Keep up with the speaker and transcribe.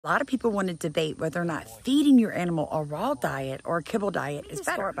A lot of people want to debate whether or not feeding your animal a raw diet or a kibble diet is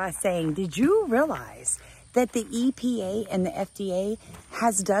better. Start by saying, did you realize that the EPA and the FDA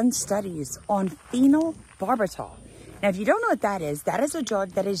has done studies on phenobarbital? Now, if you don't know what that is a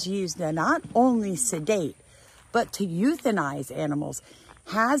drug that is used to not only sedate, but to euthanize animals,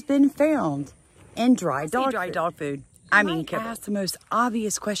 has been found in dry dog food. I mean, kibble. Ask the most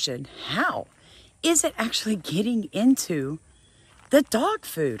obvious question: how is it actually getting into the dog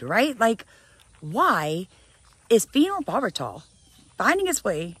food, right? Like, why is phenobarbital finding its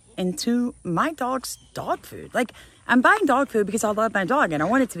way into my dog's dog food? Like, I'm buying dog food because I love my dog and I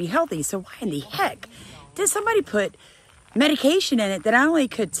want it to be healthy. So why in the heck did somebody put medication in it that not only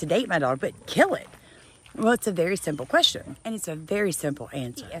could sedate my dog, but kill it? Well, it's a very simple question, and it's a very simple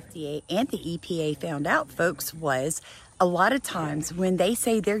answer. The FDA and the EPA found out, folks, was a lot of times when they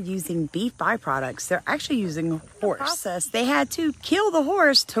say they're using beef byproducts, they're actually using horse. The process, they had to kill the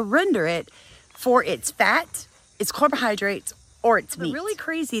horse to render it for its fat, its carbohydrates, or its meat. The really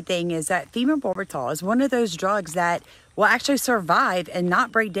crazy thing is that phenobarbital is one of those drugs that will actually survive and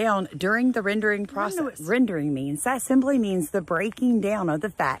not break down during the rendering process. You know what rendering means? That simply means the breaking down of the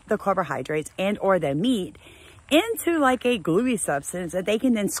fat, the carbohydrates, and or the meat into like a gluey substance that they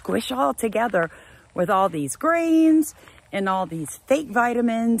can then squish all together with all these grains and all these fake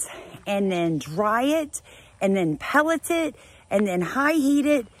vitamins, and then dry it, and then pellet it, and then high heat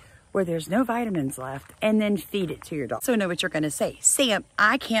it where there's no vitamins left, and then feed it to your dog. So know what you're gonna say. Sam,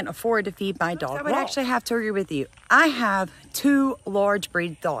 I can't afford to feed my dog. I would actually have to agree with you. I have two large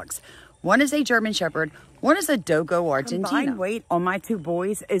breed dogs. One is a German Shepherd, one is a Dogo Argentina. Combined weight on my two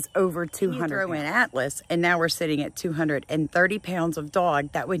boys is over 200 pounds. Throw in Atlas, and now we're sitting at 230 pounds of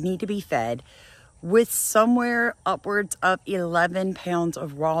dog that would need to be fed, with somewhere upwards of 11 pounds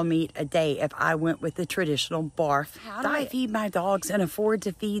of raw meat a day if I went with the traditional Barf. How do I feed my dogs and afford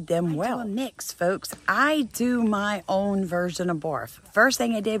to feed them well? I do a mix, folks. I do my own version of Barf. First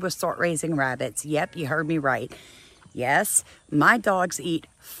thing I did was start raising rabbits. Yep, you heard me right. Yes, my dogs eat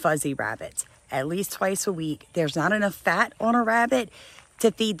fuzzy rabbits at least twice a week. There's not enough fat on a rabbit to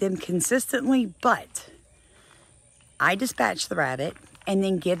feed them consistently, but I dispatch the rabbit and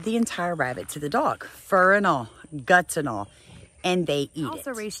then give the entire rabbit to the dog, fur and all, guts and all, and they eat it. I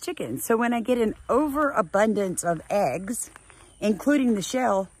also raise chickens, so when I get an overabundance of eggs, including the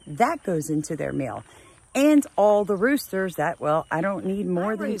shell, that goes into their meal. And all the roosters that, well, I don't need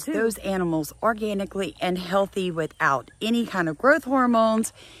more than two. Those animals organically and healthy without any kind of growth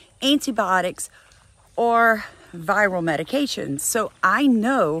hormones, antibiotics, or viral medications. So I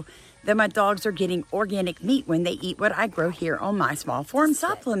know that my dogs are getting organic meat when they eat what I grow here on my small farm.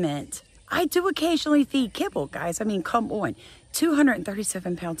 Supplement. I do occasionally feed kibble, guys. I mean, come on.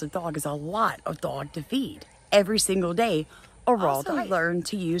 237 pounds of dog is a lot of dog to feed every single day. A raw diet. I learned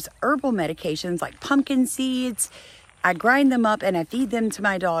to use herbal medications like pumpkin seeds. I grind them up and I feed them to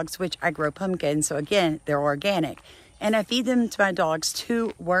my dogs, which I grow pumpkins. So again, they're organic. And I feed them to my dogs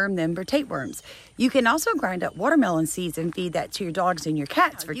to worm them for tapeworms. You can also grind up watermelon seeds and feed that to your dogs and your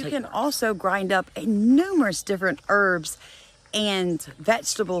cats for tapeworms. You can also grind up numerous different herbs and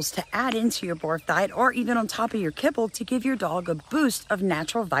vegetables to add into your Barf diet, or even on top of your kibble to give your dog a boost of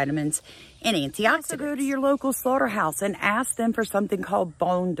natural vitamins and antioxidants. Also go to your local slaughterhouse and ask them for something called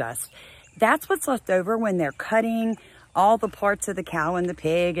bone dust. That's what's left over when they're cutting all the parts of the cow and the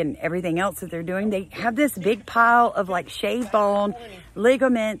pig and everything else that they're doing. They have this big pile of like shaved bone,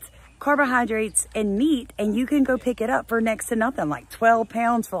 ligaments, carbohydrates, and meat, and you can go pick it up for next to nothing, like 12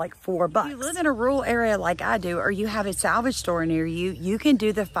 pounds for like $4. If you live in a rural area like I do, or you have a salvage store near you, you can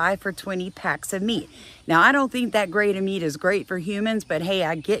do the 5 for $20 packs of meat. Now, I don't think that grade of meat is great for humans, but hey,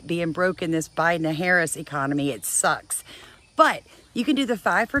 I get being broke in this Biden-Harris economy. It sucks. But you can do the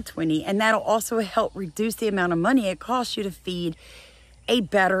 5 for $20, and that'll also help reduce the amount of money it costs you to feed a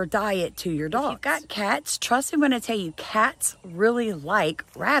better diet to your dog. If you've got cats, trust me when I tell you, cats really like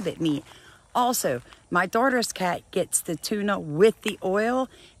rabbit meat. Also, my daughter's cat gets the tuna with the oil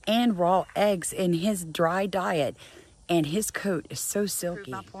and raw eggs in his dry diet, and his coat is so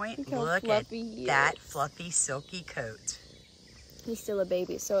silky. My point? Look at that fluffy, silky coat. He's still a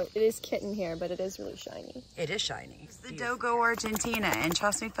baby, so it is kitten hair, but it is really shiny. It is shiny. It's the Dogo Argentina, and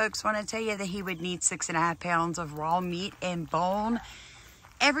trust me, folks, when I tell you that he would need 6.5 pounds of raw meat and bone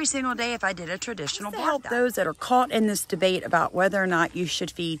every single day if I did a traditional Barf diet. To help those that are caught in this debate about whether or not you should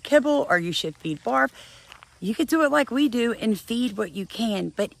feed kibble or you should feed Barf, you could do it like we do and feed what you can,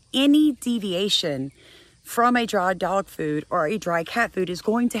 but any deviation from a dry dog food or a dry cat food is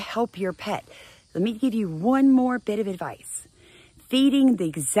going to help your pet. Let me give you one more bit of advice. Feeding the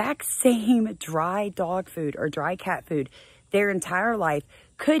exact same dry dog food or dry cat food their entire life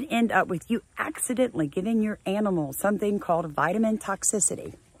could end up with you accidentally giving your animal something called vitamin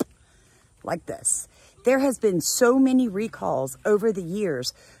toxicity, like this. There has been so many recalls over the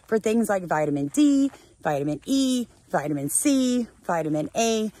years for things like vitamin D, vitamin E, vitamin C, vitamin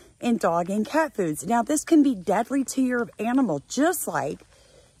A, in dog and cat foods. Now, this can be deadly to your animal, just like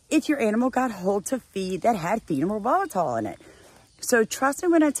if your animal got hold to feed that had phenobarbital in it. So trust me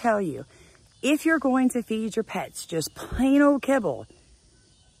when I tell you, if you're going to feed your pets just plain old kibble,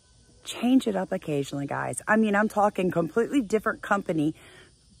 change it up occasionally, guys. I mean, I'm talking completely different company,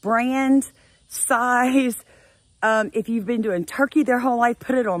 brand, size. If you've been doing turkey their whole life,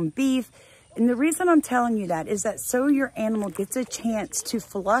 put it on beef. And the reason I'm telling you that is that so your animal gets a chance to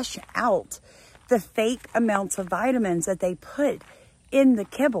flush out the fake amounts of vitamins that they put in the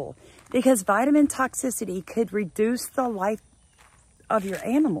kibble, because vitamin toxicity could reduce the life of your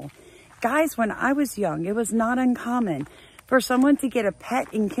animal. Guys, when I was young, it was not uncommon for someone to get a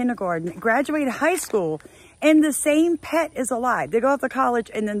pet in kindergarten, graduate high school, and the same pet is alive. They go off to college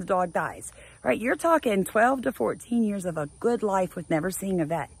and then the dog dies, right? You're talking 12 to 14 years of a good life with never seeing a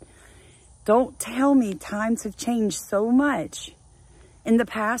vet. Don't tell me times have changed so much in the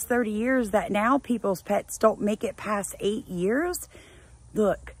past 30 years that now people's pets don't make it past 8 years.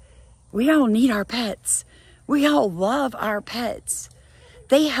 Look, we all need our pets. We all love our pets.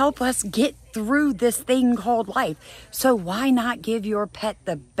 They help us get through this thing called life. So why not give your pet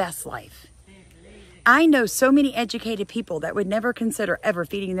the best life? I know so many educated people that would never consider ever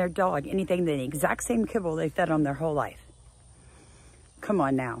feeding their dog anything than the exact same kibble they fed on their whole life. Come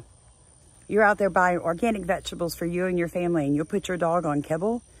on now. You're out there buying organic vegetables for you and your family, and you'll put your dog on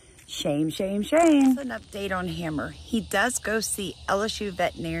kibble? Shame, shame, shame. An update on Hammer. He does go see LSU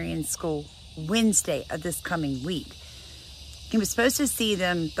Veterinarian School Wednesday of this coming week. He was supposed to see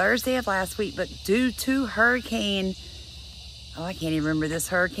them Thursday of last week, but due to hurricane, I can't even remember this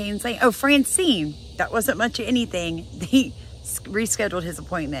hurricane's name. Oh, Francine. That wasn't much of anything. He rescheduled his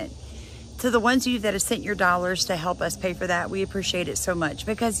appointment. To the ones of you that have sent your dollars to help us pay for that, we appreciate it so much.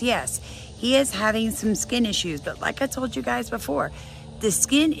 Because yes, he is having some skin issues. But like I told you guys before, the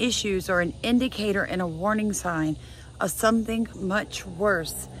skin issues are an indicator and a warning sign of something much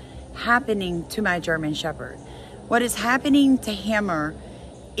worse happening to my German Shepherd. What is happening to Hammer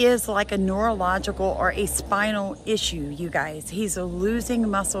is like a neurological or a spinal issue, you guys. He's losing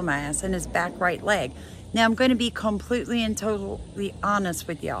muscle mass in his back right leg. Now, I'm going to be completely and totally honest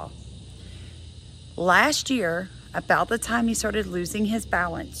with y'all. Last year, about the time he started losing his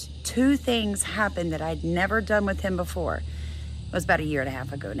balance, 2 things happened that I'd never done with him before. It was about 1.5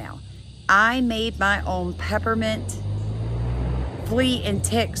 years ago now. I made my own peppermint flea and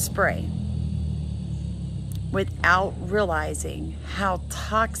tick spray without realizing how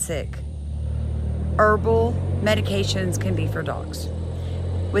toxic herbal medications can be for dogs.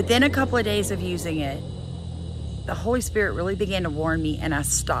 Within a couple of days of using it, the Holy Spirit really began to warn me, and I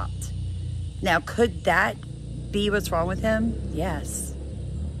stopped. Now, could that be what's wrong with him? Yes.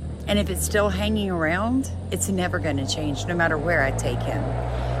 And if it's still hanging around, it's never going to change, no matter where I take him.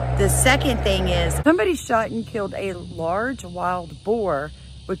 The second thing is, somebody shot and killed a large wild boar,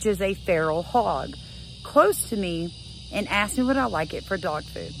 which is a feral hog, close to me, and asked me would I like it for dog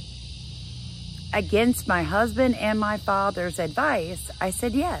food. Against my husband and my father's advice, I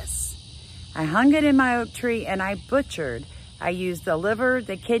said yes. I hung it in my oak tree and I butchered. I used the liver,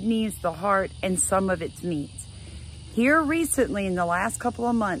 the kidneys, the heart, and some of its meat. Here recently, in the last couple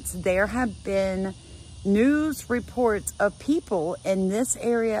of months, there have been news reports of people in this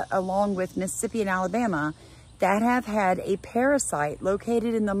area, along with Mississippi and Alabama, that have had a parasite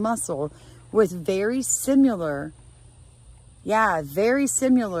located in the muscle with very similar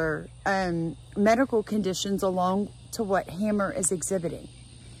medical conditions along to what Hammer is exhibiting.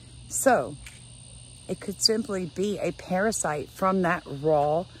 So it could simply be a parasite from that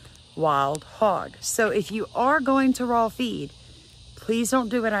raw wild hog. So if you are going to raw feed, please don't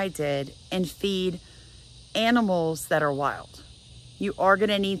do what I did and feed animals that are wild. You are going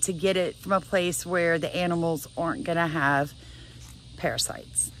to need to get it from a place where the animals aren't going to have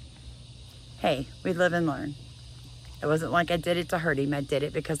parasites. Hey, we live and learn. It wasn't like I did it to hurt him. I did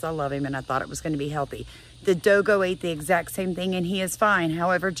it because I love him and I thought it was going to be healthy. The Dogo ate the exact same thing and he is fine.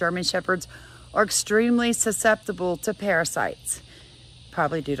 However, German Shepherds are extremely susceptible to parasites,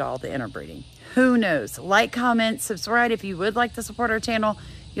 probably due to all the interbreeding. Who knows? Like, comment, subscribe. If you would like to support our channel,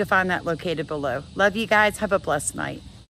 you'll find that located below. Love you guys. Have a blessed night.